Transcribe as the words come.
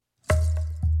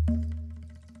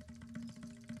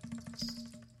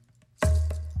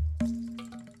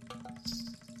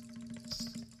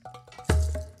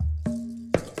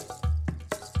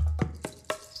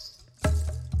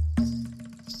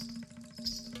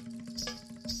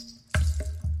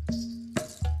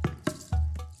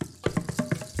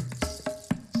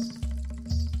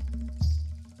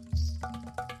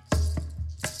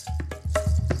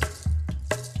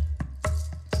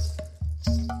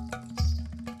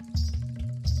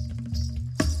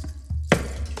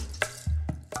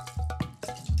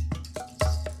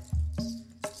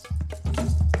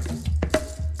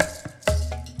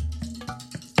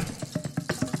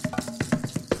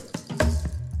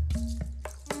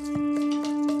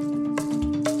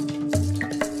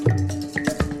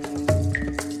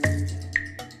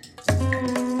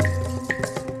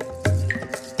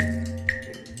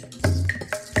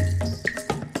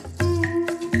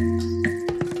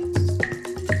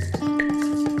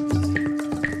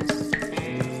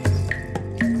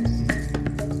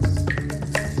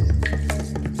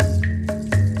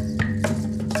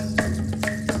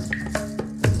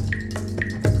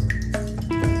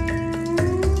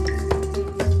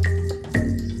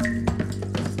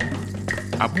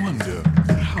I wonder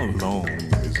how long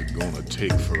is it gonna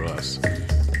take for us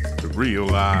to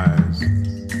realize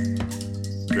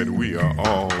that we are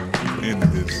all in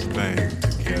this thing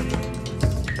together.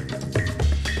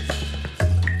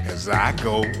 As I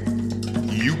go,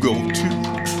 you go too.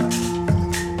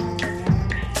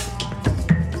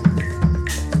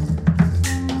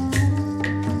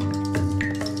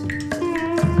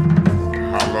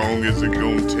 How long is it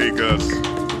gonna take us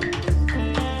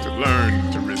to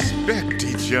learn to respect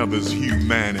each other's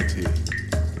humanity?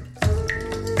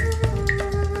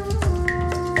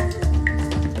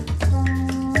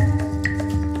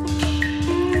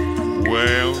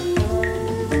 Well,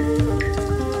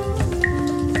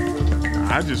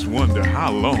 I just wonder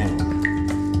how long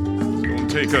it's gonna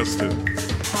take us to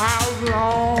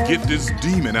get this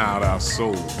demon out our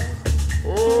soul.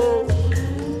 Oh,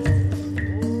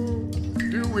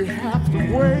 do we have to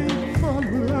wait for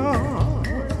love?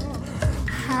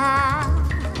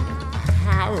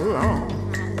 How long?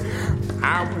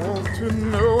 I want to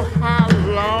know how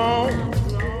long.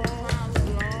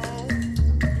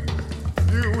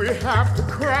 Do we have to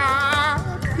cry?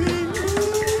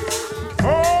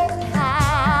 Oh,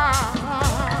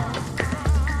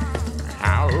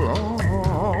 how long?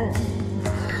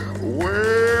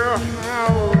 Well, how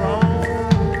long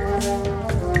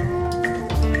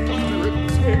do it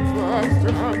take for us to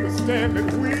understand that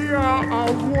we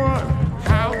are one?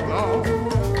 How long?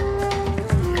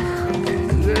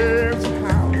 Yes,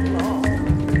 how long?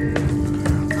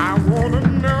 I want to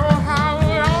know how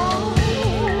long.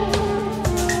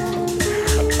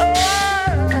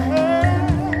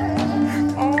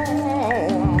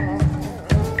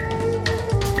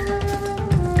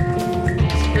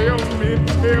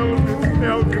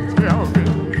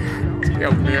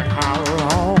 Tell me how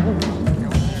long.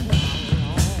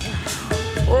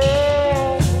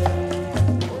 Oh,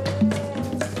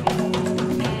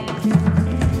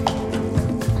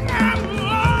 how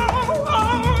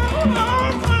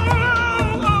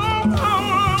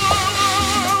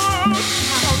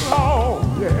long,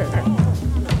 yeah.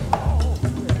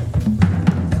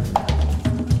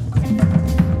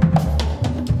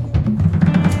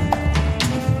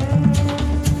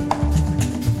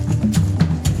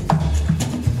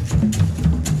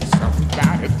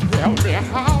 Tell me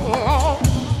how long.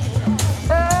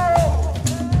 Oh,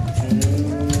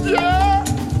 yeah.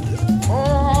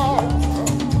 Oh,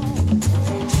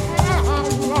 how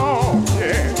long,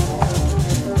 yeah.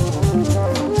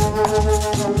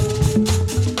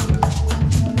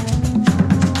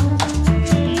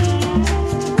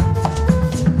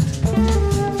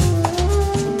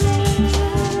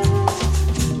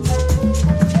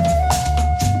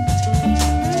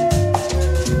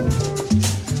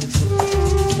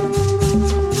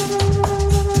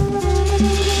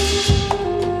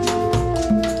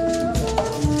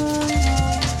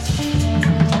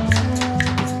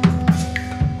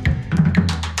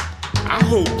 I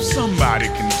hope somebody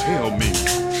can tell me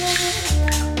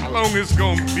how long it's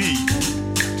gonna be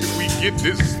till we get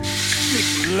this thick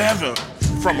leather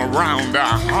from around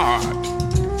our heart.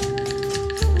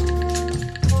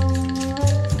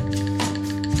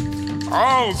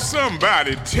 Oh,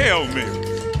 somebody tell me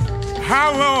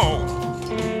how long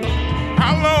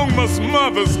must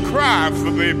mothers cry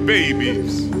for their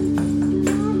babies?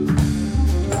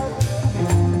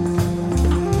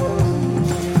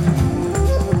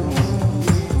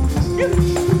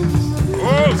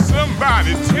 Oh,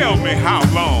 somebody tell me how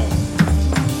long.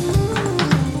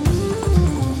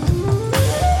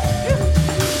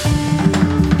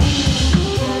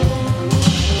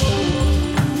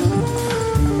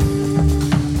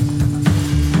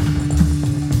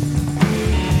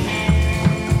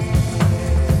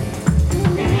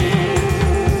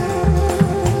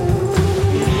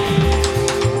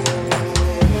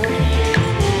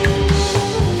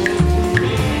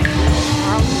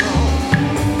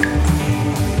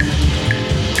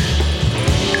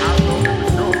 How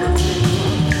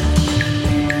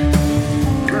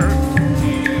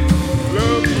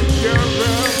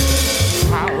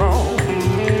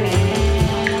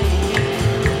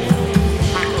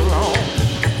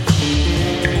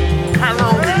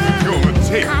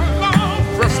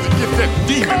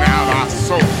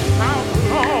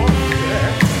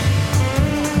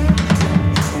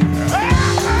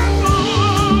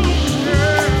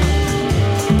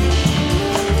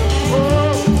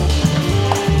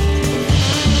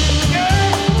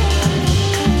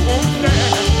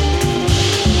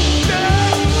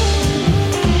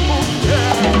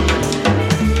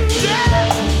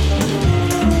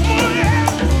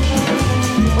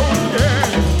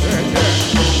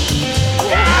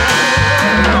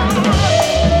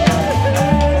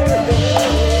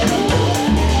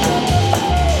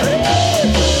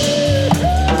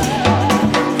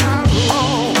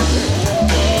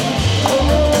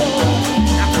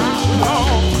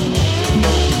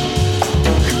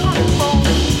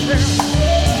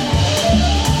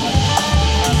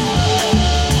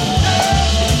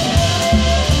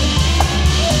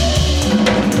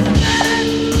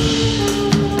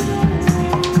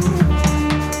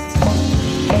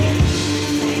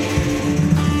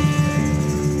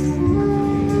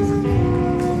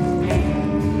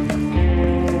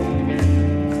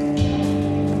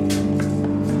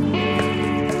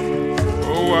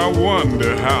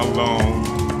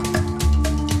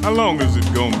How long is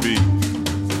it gonna be?